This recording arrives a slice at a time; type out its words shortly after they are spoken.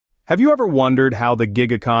Have you ever wondered how the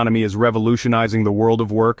gig economy is revolutionizing the world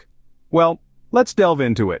of work? Well, let's delve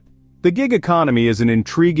into it. The gig economy is an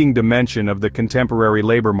intriguing dimension of the contemporary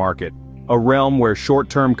labor market, a realm where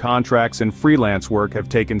short-term contracts and freelance work have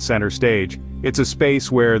taken center stage. It's a space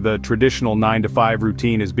where the traditional 9-to-5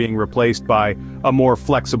 routine is being replaced by a more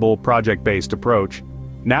flexible, project-based approach.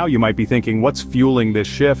 Now you might be thinking, what's fueling this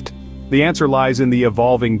shift? The answer lies in the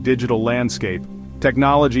evolving digital landscape.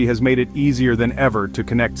 Technology has made it easier than ever to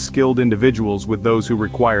connect skilled individuals with those who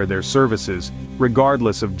require their services,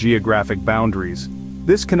 regardless of geographic boundaries.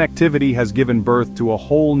 This connectivity has given birth to a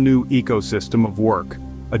whole new ecosystem of work,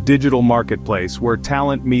 a digital marketplace where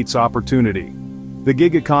talent meets opportunity. The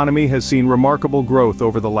gig economy has seen remarkable growth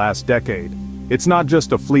over the last decade. It's not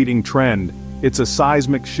just a fleeting trend, it's a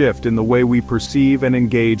seismic shift in the way we perceive and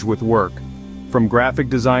engage with work. From graphic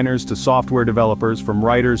designers to software developers, from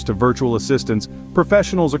writers to virtual assistants,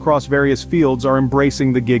 professionals across various fields are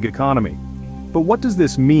embracing the gig economy. But what does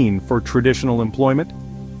this mean for traditional employment?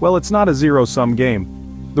 Well, it's not a zero-sum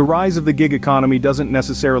game. The rise of the gig economy doesn't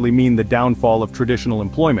necessarily mean the downfall of traditional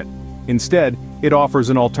employment. Instead, it offers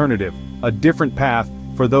an alternative, a different path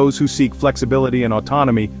for those who seek flexibility and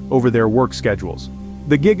autonomy over their work schedules.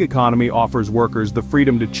 The gig economy offers workers the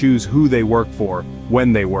freedom to choose who they work for,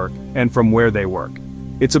 when they work, and from where they work.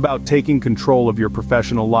 It's about taking control of your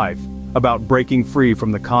professional life, about breaking free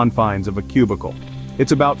from the confines of a cubicle.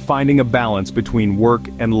 It's about finding a balance between work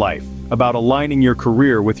and life, about aligning your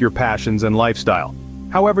career with your passions and lifestyle.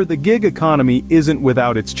 However, the gig economy isn't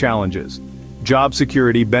without its challenges. Job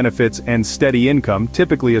security, benefits, and steady income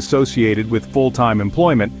typically associated with full-time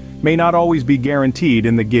employment may not always be guaranteed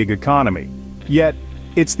in the gig economy. Yet,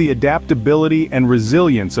 it's the adaptability and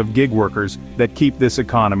resilience of gig workers that keep this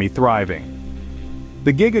economy thriving.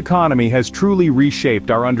 The gig economy has truly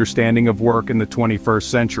reshaped our understanding of work in the 21st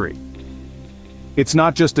century. It's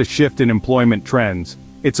not just a shift in employment trends,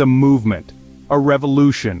 it's a movement, a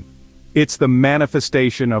revolution. It's the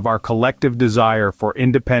manifestation of our collective desire for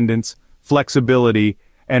independence, flexibility,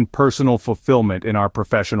 and personal fulfillment in our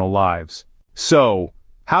professional lives. So,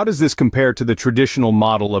 how does this compare to the traditional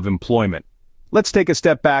model of employment? Let's take a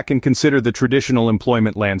step back and consider the traditional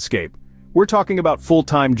employment landscape. We're talking about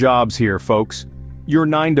full-time jobs here, folks. Your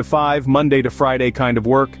 9-to-5, Monday to Friday kind of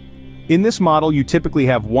work. In this model, you typically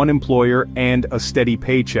have one employer and a steady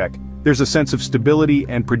paycheck. There's a sense of stability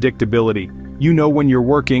and predictability. You know when you're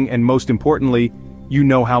working, and most importantly, you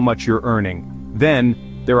know how much you're earning.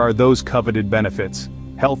 Then, there are those coveted benefits.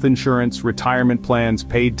 Health insurance, retirement plans,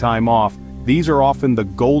 paid time off. These are often the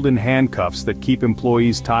golden handcuffs that keep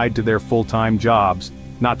employees tied to their full-time jobs.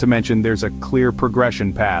 Not to mention there's a clear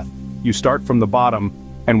progression path. You start from the bottom,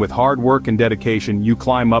 and with hard work and dedication you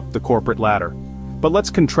climb up the corporate ladder. But let's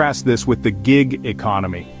contrast this with the gig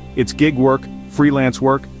economy. It's gig work, freelance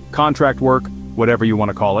work, contract work, whatever you want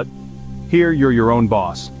to call it. Here you're your own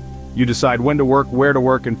boss. You decide when to work, where to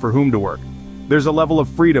work, and for whom to work. There's a level of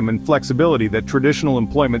freedom and flexibility that traditional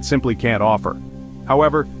employment simply can't offer.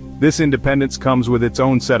 However, this independence comes with its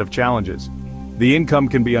own set of challenges. The income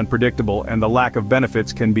can be unpredictable, and the lack of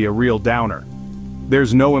benefits can be a real downer.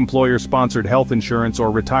 There's no employer-sponsored health insurance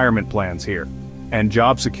or retirement plans here. And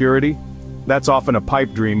job security? That's often a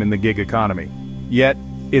pipe dream in the gig economy. Yet,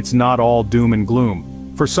 it's not all doom and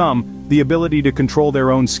gloom. For some, the ability to control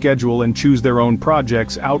their own schedule and choose their own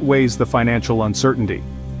projects outweighs the financial uncertainty.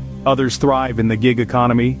 Others thrive in the gig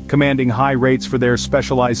economy, commanding high rates for their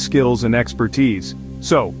specialized skills and expertise.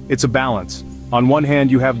 So, it's a balance. On one hand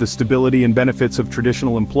you have the stability and benefits of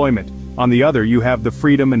traditional employment. On the other you have the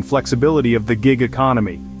freedom and flexibility of the gig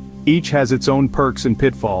economy. Each has its own perks and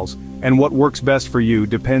pitfalls, and what works best for you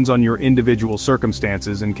depends on your individual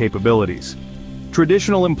circumstances and capabilities.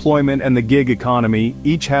 Traditional employment and the gig economy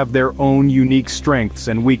each have their own unique strengths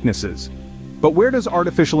and weaknesses. But where does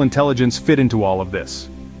artificial intelligence fit into all of this?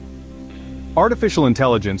 Artificial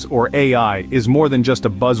intelligence, or AI, is more than just a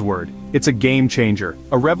buzzword. It's a game changer,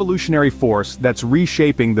 a revolutionary force that's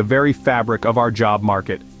reshaping the very fabric of our job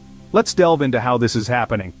market. Let's delve into how this is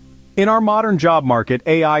happening. In our modern job market,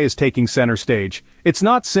 AI is taking center stage. It's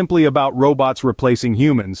not simply about robots replacing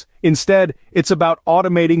humans. Instead, it's about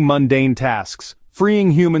automating mundane tasks,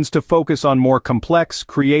 freeing humans to focus on more complex,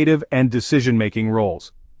 creative, and decision-making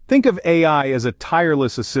roles. Think of AI as a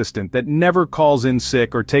tireless assistant that never calls in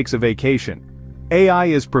sick or takes a vacation. AI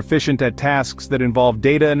is proficient at tasks that involve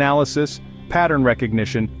data analysis, pattern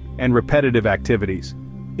recognition, and repetitive activities.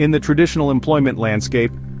 In the traditional employment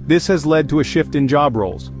landscape, this has led to a shift in job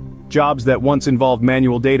roles. Jobs that once involved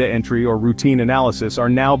manual data entry or routine analysis are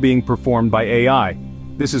now being performed by AI.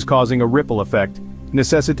 This is causing a ripple effect,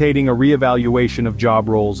 necessitating a reevaluation of job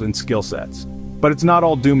roles and skill sets. But it's not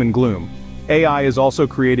all doom and gloom. AI is also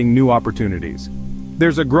creating new opportunities.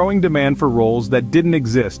 There's a growing demand for roles that didn't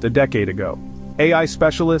exist a decade ago. AI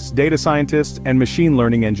specialists, data scientists, and machine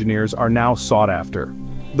learning engineers are now sought after.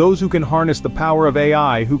 Those who can harness the power of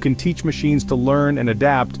AI, who can teach machines to learn and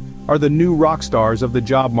adapt, are the new rock stars of the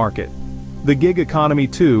job market. The gig economy,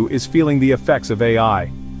 too, is feeling the effects of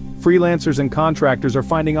AI. Freelancers and contractors are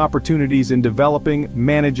finding opportunities in developing,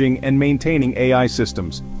 managing, and maintaining AI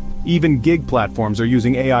systems. Even gig platforms are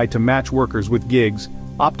using AI to match workers with gigs,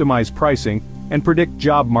 optimize pricing, and predict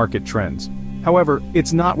job market trends. However,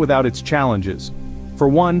 it's not without its challenges. For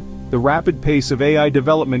one, the rapid pace of AI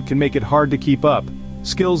development can make it hard to keep up.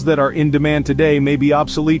 Skills that are in demand today may be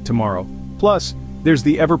obsolete tomorrow. Plus, there's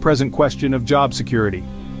the ever-present question of job security.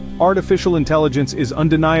 Artificial intelligence is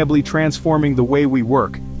undeniably transforming the way we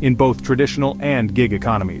work, in both traditional and gig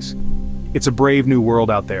economies. It's a brave new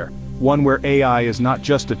world out there, one where AI is not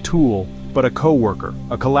just a tool, but a co-worker,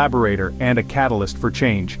 a collaborator, and a catalyst for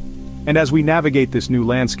change. And as we navigate this new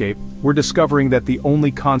landscape, we're discovering that the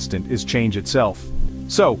only constant is change itself.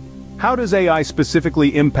 So, how does AI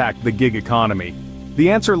specifically impact the gig economy? The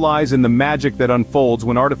answer lies in the magic that unfolds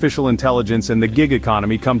when artificial intelligence and the gig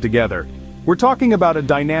economy come together. We're talking about a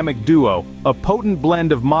dynamic duo, a potent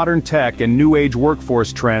blend of modern tech and new-age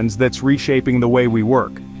workforce trends that's reshaping the way we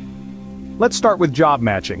work. Let's start with job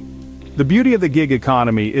matching. The beauty of the gig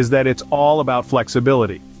economy is that it's all about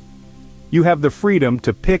flexibility. You have the freedom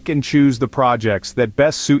to pick and choose the projects that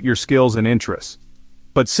best suit your skills and interests.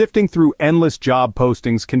 But sifting through endless job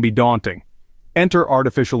postings can be daunting. Enter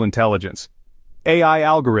artificial intelligence. AI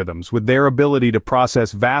algorithms, with their ability to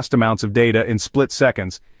process vast amounts of data in split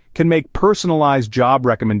seconds, can make personalized job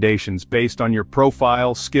recommendations based on your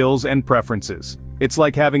profile, skills, and preferences. It's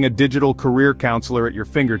like having a digital career counselor at your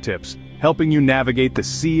fingertips, helping you navigate the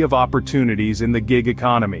sea of opportunities in the gig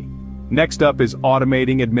economy. Next up is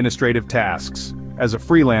automating administrative tasks. As a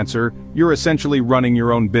freelancer, you're essentially running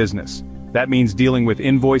your own business. That means dealing with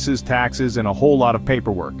invoices, taxes, and a whole lot of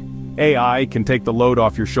paperwork. AI can take the load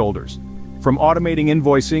off your shoulders. From automating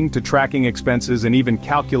invoicing to tracking expenses and even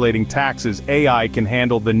calculating taxes, AI can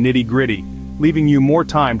handle the nitty-gritty, leaving you more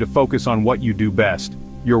time to focus on what you do best,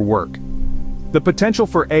 your work. The potential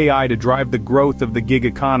for AI to drive the growth of the gig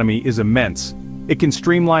economy is immense. It can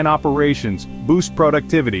streamline operations, boost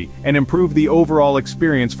productivity, and improve the overall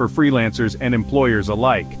experience for freelancers and employers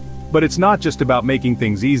alike. But it's not just about making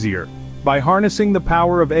things easier. By harnessing the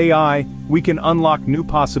power of AI, we can unlock new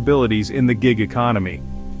possibilities in the gig economy.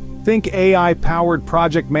 Think AI-powered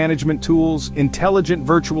project management tools, intelligent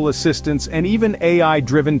virtual assistants, and even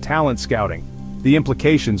AI-driven talent scouting. The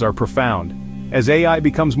implications are profound. As AI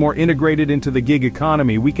becomes more integrated into the gig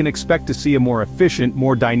economy, we can expect to see a more efficient,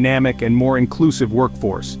 more dynamic, and more inclusive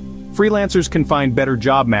workforce. Freelancers can find better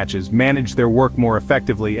job matches, manage their work more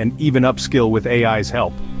effectively, and even upskill with AI's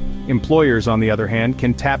help. Employers, on the other hand,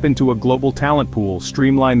 can tap into a global talent pool,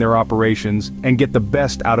 streamline their operations, and get the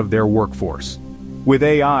best out of their workforce. With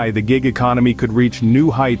AI, the gig economy could reach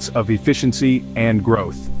new heights of efficiency and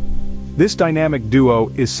growth. This dynamic duo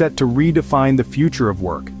is set to redefine the future of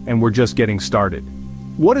work, and we're just getting started.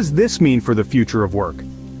 What does this mean for the future of work?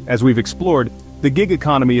 As we've explored, the gig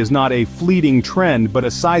economy is not a fleeting trend but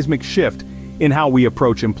a seismic shift in how we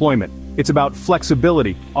approach employment. It's about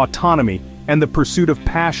flexibility, autonomy, and the pursuit of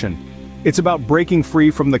passion. It's about breaking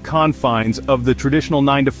free from the confines of the traditional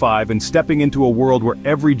 9-to-5 and stepping into a world where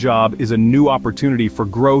every job is a new opportunity for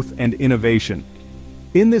growth and innovation.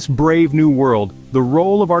 In this brave new world, the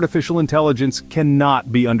role of artificial intelligence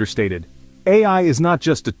cannot be understated. AI is not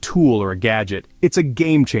just a tool or a gadget, it's a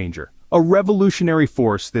game changer, a revolutionary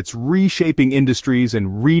force that's reshaping industries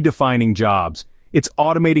and redefining jobs. It's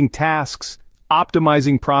automating tasks,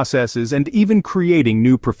 optimizing processes, and even creating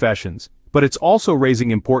new professions. But it's also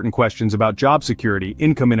raising important questions about job security,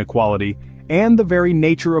 income inequality, and the very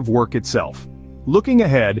nature of work itself. Looking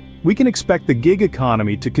ahead, we can expect the gig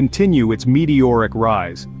economy to continue its meteoric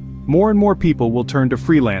rise. More and more people will turn to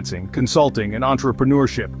freelancing, consulting, and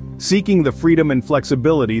entrepreneurship, seeking the freedom and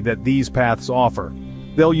flexibility that these paths offer.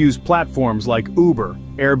 They'll use platforms like Uber,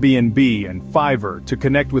 Airbnb, and Fiverr to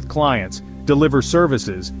connect with clients, deliver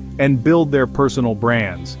services, and build their personal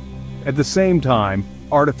brands. At the same time,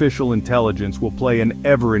 artificial intelligence will play an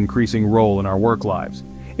ever-increasing role in our work lives.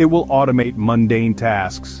 It will automate mundane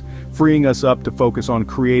tasks, freeing us up to focus on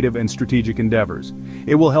creative and strategic endeavors.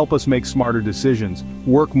 It will help us make smarter decisions,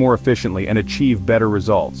 work more efficiently, and achieve better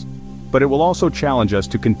results. But it will also challenge us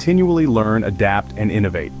to continually learn, adapt, and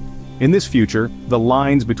innovate. In this future, the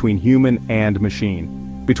lines between human and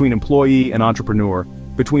machine, between employee and entrepreneur,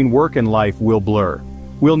 between work and life will blur.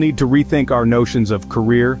 We'll need to rethink our notions of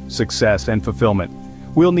career, success, and fulfillment.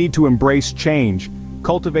 We'll need to embrace change,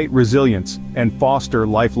 cultivate resilience, and foster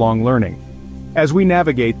lifelong learning. As we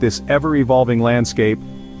navigate this ever-evolving landscape,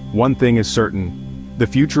 one thing is certain: the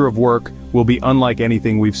future of work will be unlike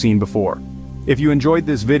anything we've seen before. If you enjoyed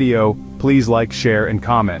this video, please like, share, and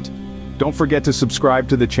comment. Don't forget to subscribe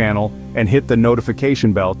to the channel and hit the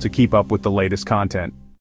notification bell to keep up with the latest content.